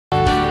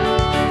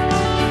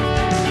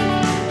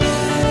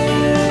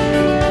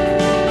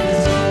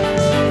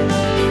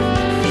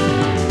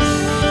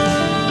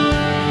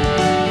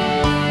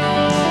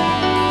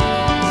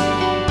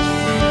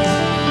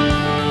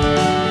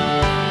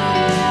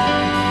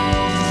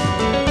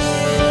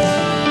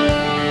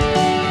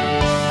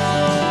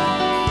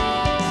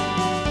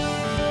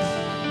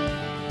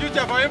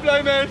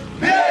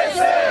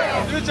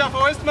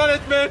Waste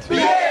management.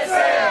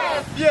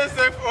 BSF.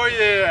 BSF, oh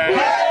yeah.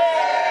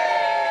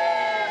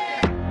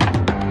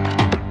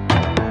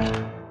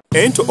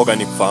 Ento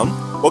Organic Farm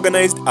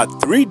organized a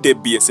 3-day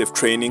BSF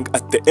training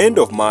at the end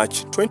of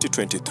March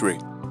 2023.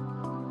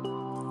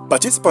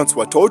 Participants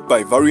were taught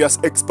by various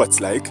experts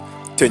like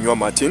Tenywa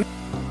Martin,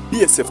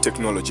 BSF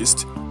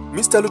Technologist,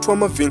 Mr.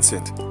 Lutwama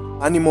Vincent,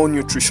 Animal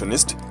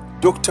Nutritionist,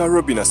 Dr.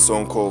 Robina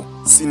Sonko,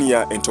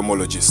 Senior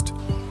Entomologist.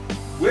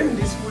 When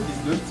this food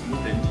is not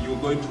smoothened, you're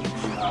going to be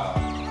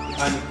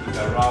panicking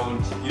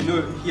around. You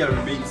know, here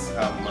remains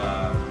some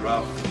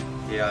rough,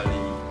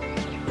 hairy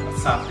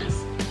surface.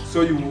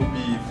 So you will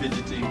be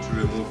fidgeting to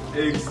remove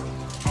eggs.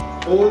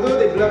 Although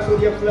the black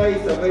soldier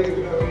flies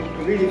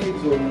really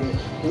feeds on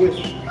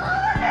waste,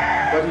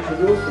 but it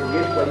should also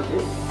get quality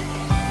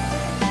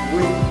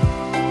waste.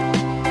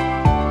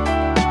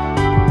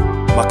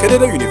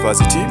 Makerere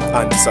University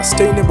and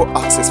Sustainable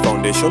Access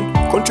Foundation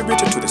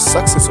contributed to the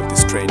success of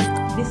this training.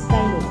 This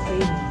kind of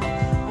training,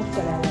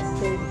 after I was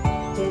telling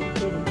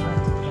practical,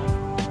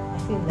 I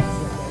think that's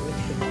the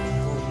direction to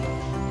go in.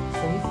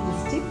 So if you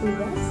stick with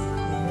us,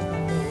 you never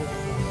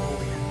know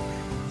where you're going.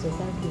 So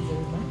thank you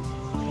very much.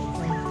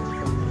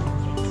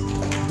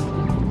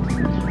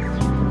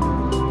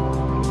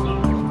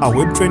 A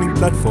web training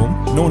platform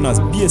known as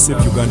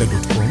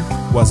bsfuganda.com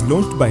was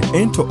launched by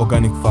Ento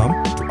Organic Farm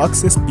to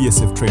access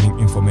BSF training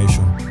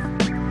information.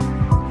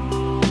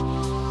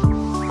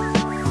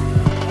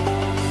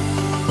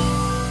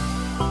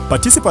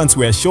 Participants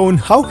were shown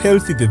how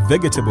healthy the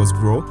vegetables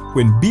grow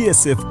when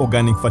BSF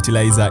organic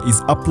fertilizer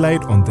is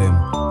applied on them.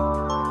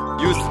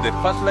 Use the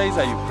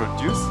fertilizer you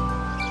produce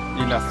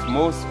in a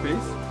small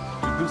space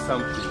to do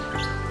something.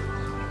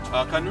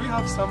 Can we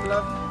have some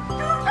larvae?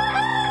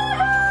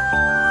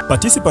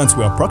 Participants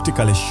were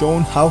practically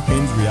shown how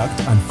hens react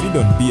and feed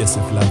on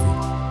BSF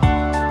larvae.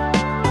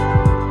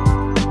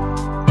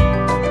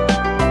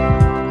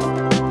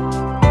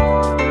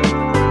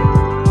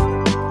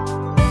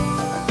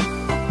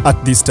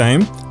 At this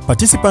time,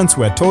 participants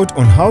were taught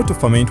on how to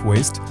ferment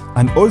waste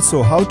and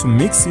also how to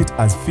mix it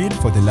as feed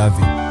for the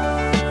larvae.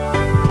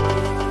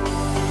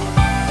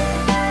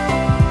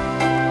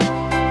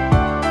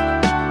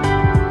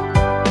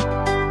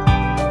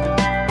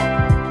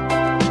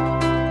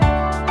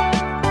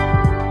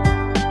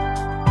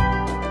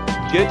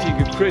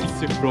 Getting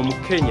crates from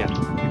Kenya,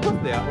 because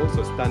they are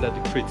also standard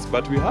crates,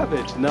 but we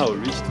haven't now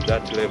reached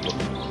that level.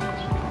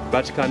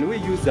 But can we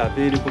use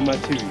available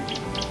material?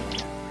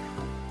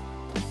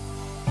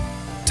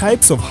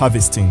 Types of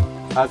harvesting.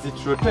 As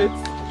it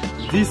rotates,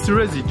 this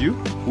residue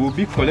will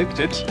be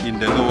collected in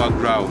the lower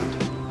ground.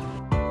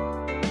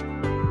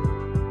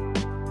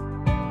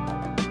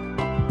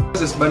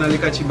 This is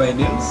Banalekachi by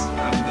names.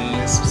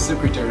 I'm the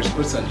Secretary of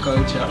Sports and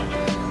Culture,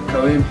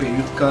 Kawempe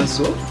Youth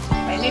Council.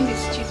 My name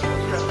is Chief from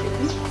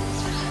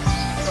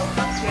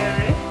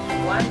Makerere,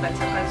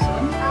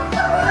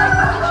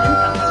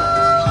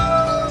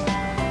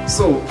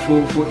 So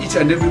for each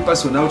and every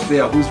person out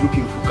there who's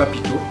looking for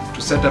capital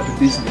to start up a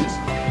business,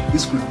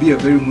 this could be a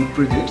very good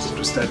project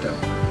to start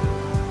up.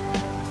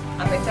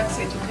 I'm a tax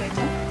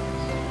educator.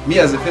 Me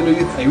as a fellow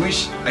youth, I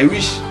wish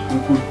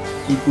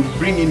we could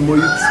bring in more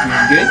youths to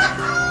engage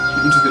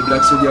into the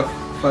black soldier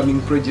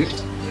farming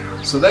project,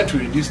 so that we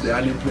reduce the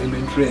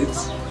unemployment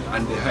rates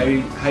and the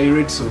high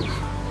rates of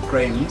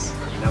crimes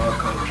in our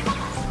country.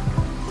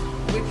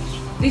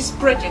 With this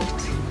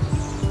project,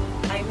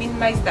 I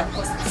minimize the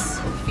costs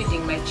of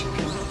feeding my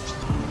chicken.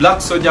 Black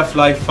soldier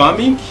fly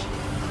farming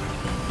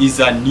is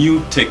a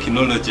new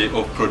technology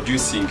of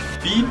producing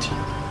feed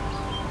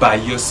by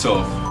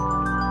yourself.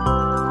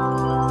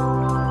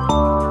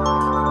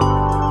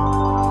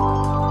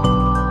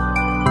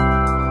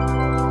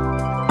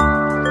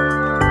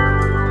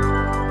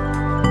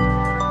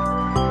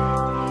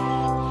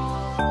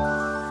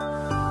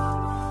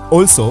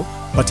 Also,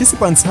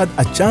 participants had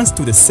a chance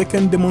to the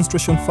second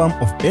demonstration farm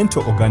of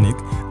Ento Organic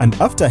and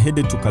after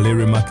headed to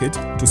Kalerwe Market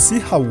to see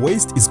how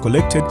waste is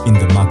collected in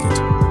the market.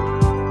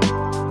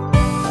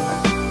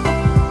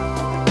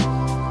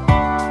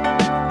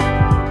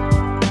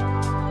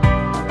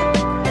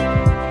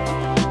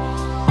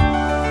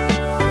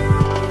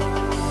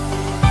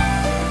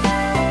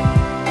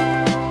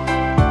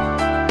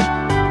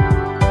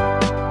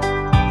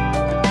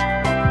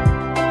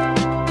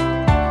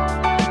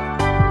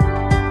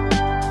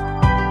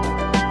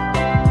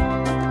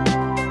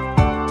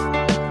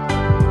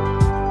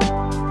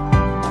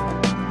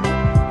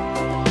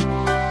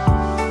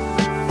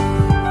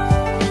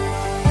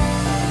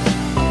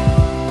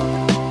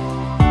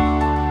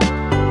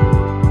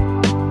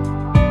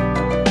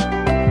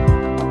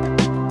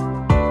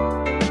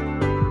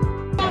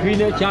 Green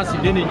chance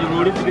then you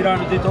roll it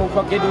around the top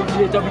of get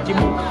it up to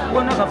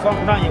one of the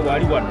farm line you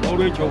are one or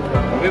Rachel,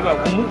 whoever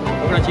Kumu,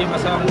 or a chamber,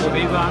 some of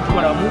Eva and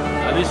Paramu,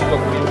 and this is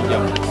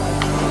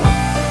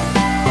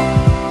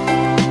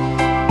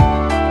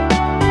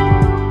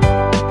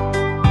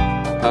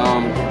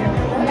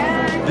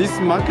This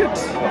market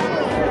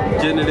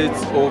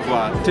generates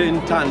over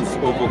 10 tons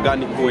of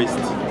organic waste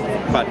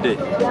per day.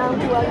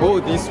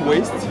 All this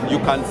waste, you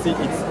can see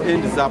it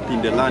ends up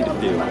in the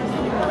landfill.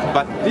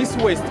 But this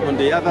waste on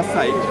the other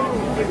side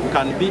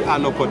can be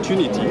an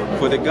opportunity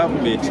for the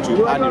government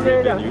to earn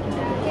revenue.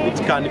 It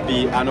can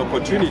be an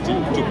opportunity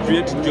to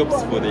create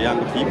jobs for the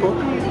young people.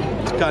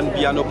 It can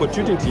be an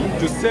opportunity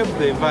to save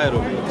the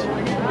environment.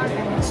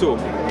 So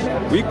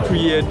we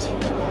create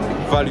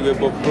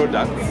valuable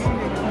products,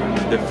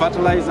 the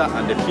fertilizer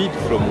and the feed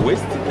from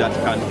waste that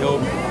can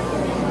help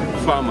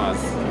farmers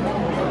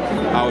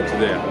out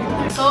there.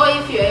 So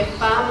if you're a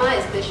farmer,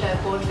 especially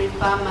poultry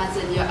farmers,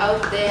 and you're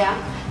out there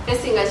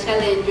facing a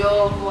challenge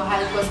of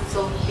high costs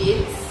of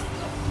feeds,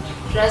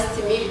 trust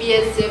me,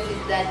 BSF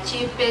is the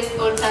cheapest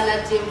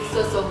alternative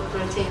source of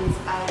proteins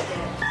out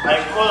there.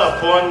 I call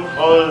upon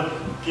all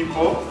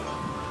people,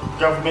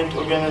 government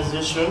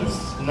organizations,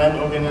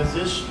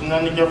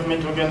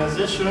 non-government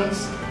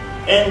organizations,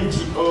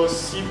 NGOs,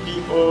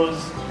 CBOs,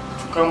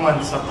 to come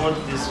and support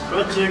this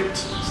project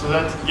so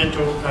that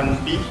ghetto can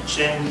be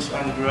changed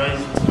and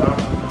raised up.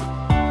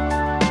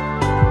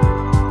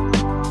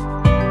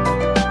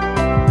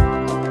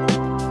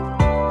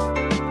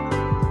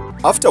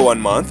 After 1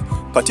 month,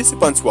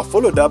 participants were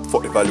followed up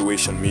for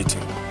evaluation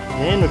meeting.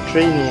 Eno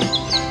training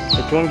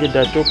etwongedde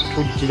ate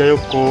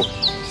okutugirayoko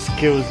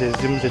skills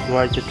ezimu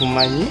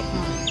zetumanyi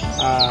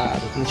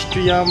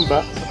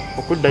nekituyamba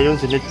okuddayo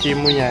nze ne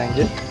ttiimu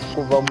yange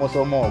kuva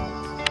musomo ogwo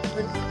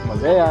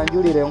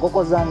muzeeyanjulira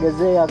enkoko zange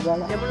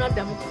zeeyagala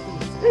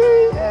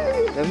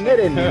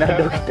emmere nina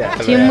dokita.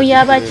 Ttiimu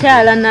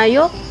y'abakyala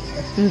nayo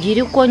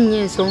njiriko nnyo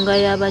ensonga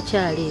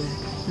y'abakyala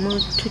eno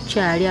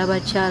tukyali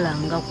abakyala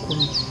nga 10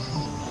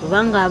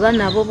 kubanga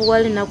abaana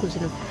ab'obuwala ennaku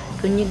zino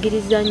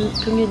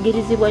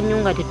tunyigirizibwa nnyo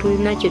nga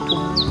tetulina kye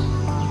tumu.